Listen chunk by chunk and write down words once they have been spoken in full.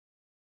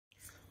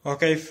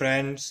Okay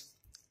friends,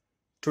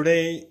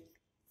 today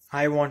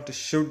I want to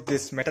shoot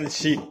this metal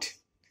sheet.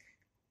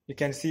 You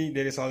can see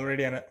there is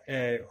already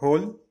a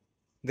hole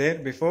there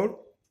before.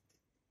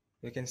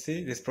 You can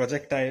see this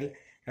projectile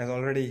has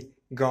already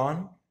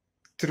gone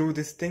through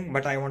this thing,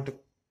 but I want to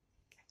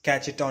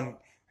catch it on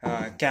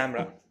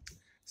camera.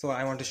 So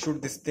I want to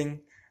shoot this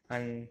thing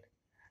and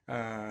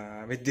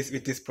with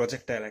this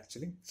projectile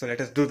actually. So let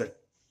us do that.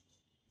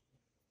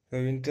 So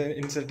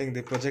inserting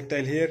the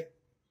projectile here.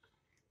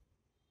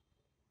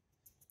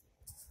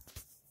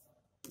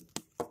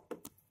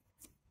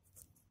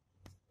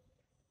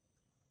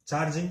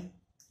 Charging.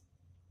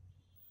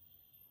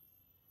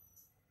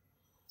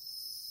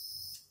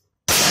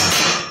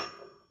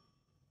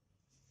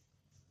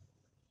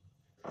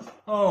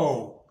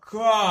 Oh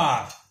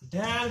God,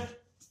 that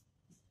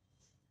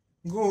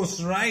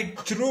goes right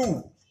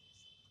through.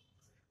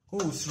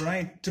 Goes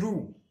right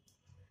through.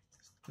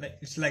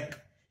 It's like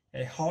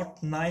a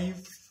hot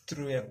knife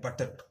through a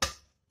butter.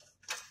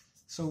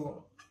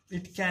 So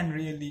it can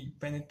really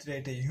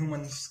penetrate a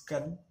human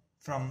skull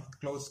from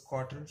close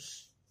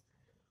quarters.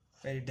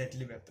 Very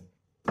deadly weapon.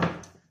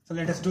 So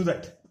let us do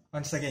that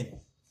once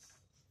again.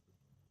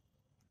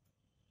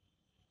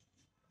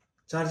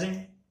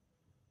 Charging.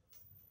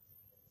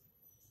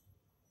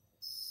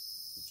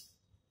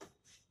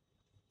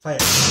 Fire.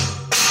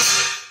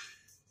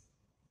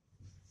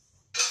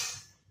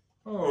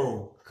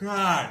 Oh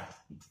God.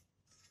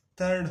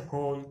 Third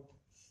hole.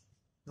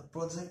 The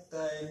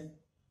projectile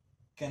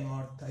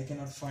I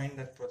cannot find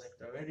that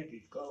projectile. Where did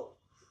it go?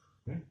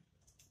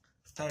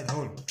 Third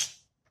hole.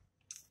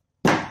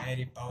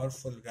 Very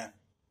powerful gun.